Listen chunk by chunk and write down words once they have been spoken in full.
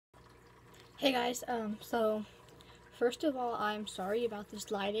Hey guys, so first of all, I'm sorry about this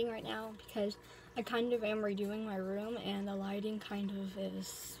lighting right now because I kind of am redoing my room and the lighting kind of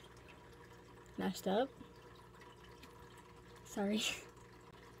is messed up. Sorry.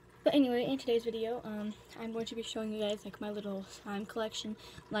 But anyway, in today's video, I'm going to be showing you guys like my little slime collection.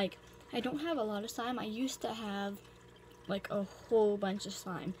 Like, I don't have a lot of slime. I used to have like a whole bunch of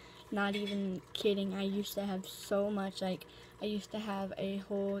slime. Not even kidding, I used to have so much. Like, I used to have a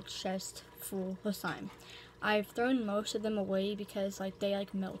whole chest full of slime. I've thrown most of them away because like they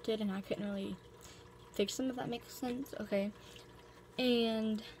like melted and I couldn't really fix them, if that makes sense. Okay.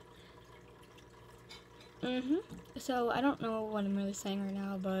 And so I don't know what I'm really saying right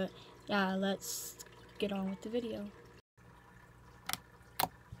now, but yeah, let's get on with the video.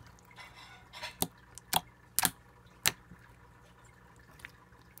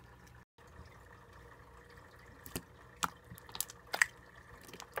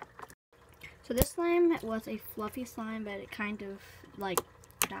 So this slime was a fluffy slime, but it kind of like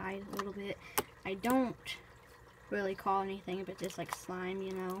died a little bit. I don't really call anything but just like slime,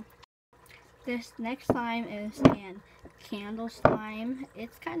 you know. This next slime is a candle slime.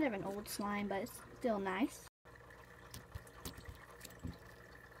 It's kind of an old slime, but it's still nice.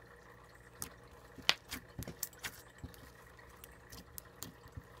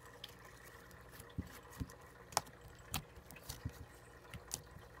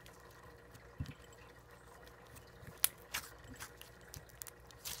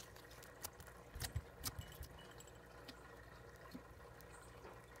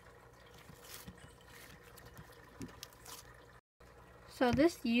 So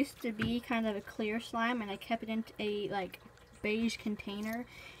this used to be kind of a clear slime, and I kept it in a like beige container,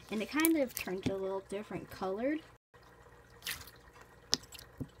 and it kind of turned a little different colored.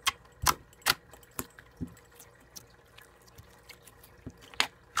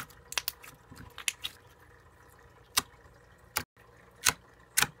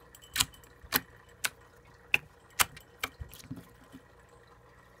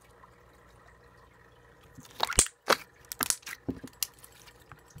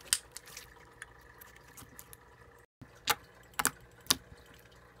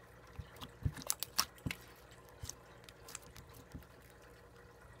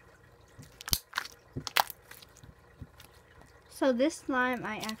 So this slime,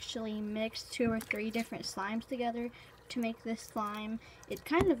 I actually mixed 2 or 3 different slimes together to make this slime. It's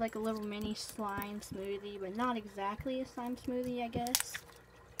kind of like a little mini slime smoothie, but not exactly a slime smoothie, I guess.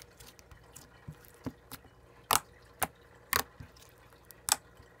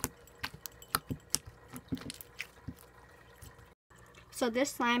 So this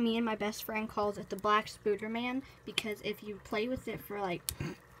slime, me and my best friend calls it the Black Spooderman, because if you play with it for like,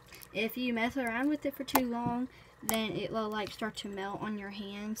 if you mess around with it for too long, then it will like start to melt on your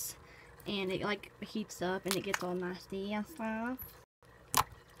hands, and it like heats up and it gets all nasty and stuff.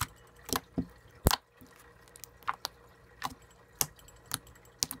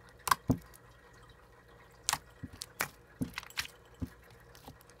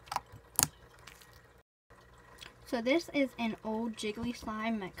 So this is an old jiggly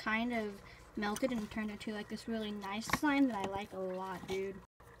slime that kind of melted and turned into like this really nice slime that I like a lot, dude.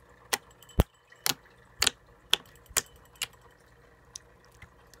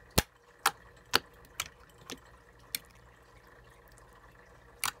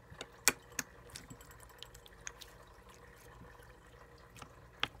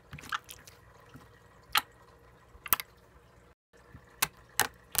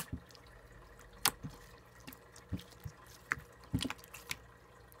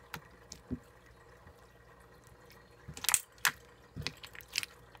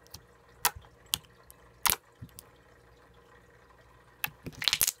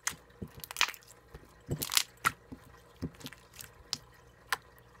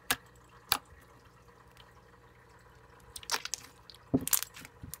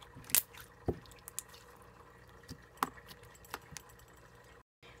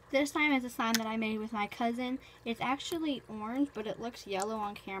 This slime is a slime that I made with my cousin. It's actually orange, but it looks yellow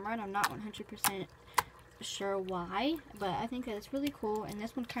on camera, and I'm not 100% sure why, but I think that it's really cool. And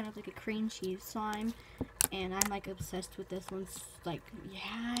this one's kind of like a cream cheese slime, and I'm like obsessed with this one. Like,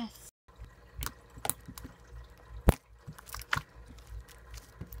 yes.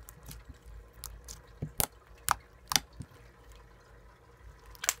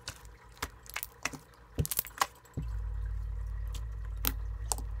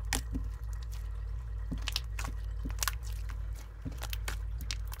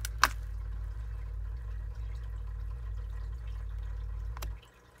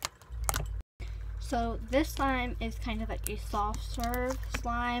 So this slime is kind of like a soft serve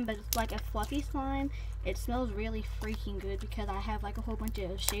slime, but it's like a fluffy slime. It smells really freaking good because I have like a whole bunch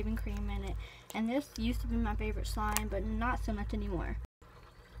of shaving cream in it. And this used to be my favorite slime, but not so much anymore.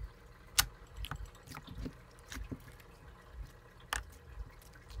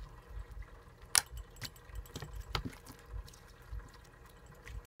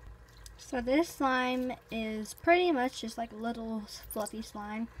 So this slime is pretty much just like a little fluffy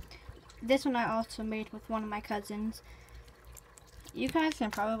slime. This one I also made with one of my cousins. You guys can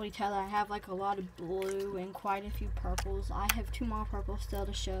probably tell I have like a lot of blue and quite a few purples. I have 2 more purples still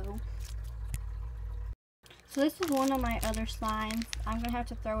to show. So this is one of my other slimes. I'm going to have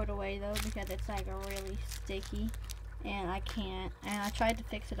to throw it away though because it's like really sticky and I can't. And I tried to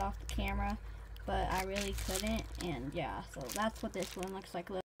fix it off the camera, but I really couldn't. And yeah, so that's what this one looks like.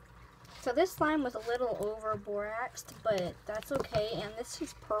 So this slime was a little over boraxed, but that's okay. And this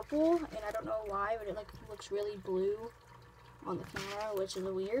is purple, and I don't know why, but it like looks really blue on the camera, which is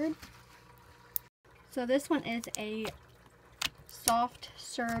weird. So this one is a soft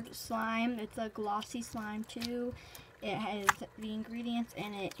serve slime. It's a glossy slime too. It has the ingredients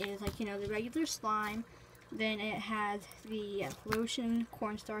in it is like, you know, the regular slime. Then it has the lotion,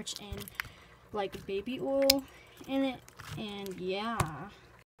 cornstarch, and like baby oil in it. And yeah.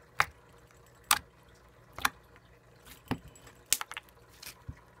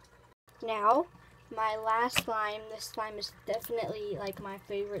 Now, my last slime. This slime is definitely like my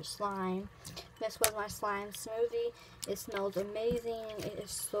favorite slime. This was my slime smoothie. It smells amazing. It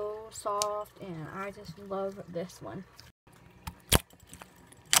is so soft, and I just love this one.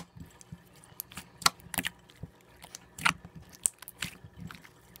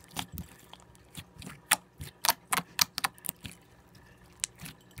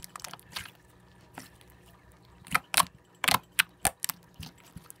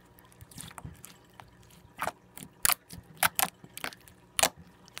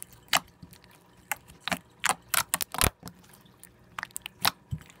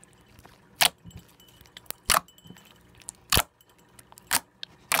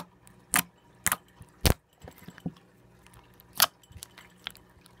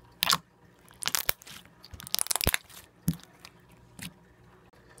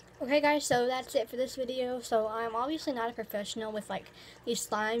 Okay guys, so that's it for this video. So I'm obviously not a professional with like these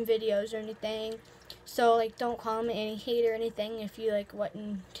slime videos or anything. So like don't comment any hate or anything if you like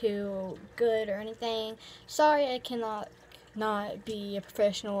wasn't too good or anything. Sorry, I cannot not be a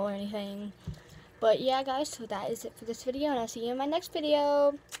professional or anything. But yeah guys, so that is it for this video, and I'll see you in my next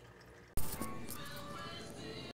video.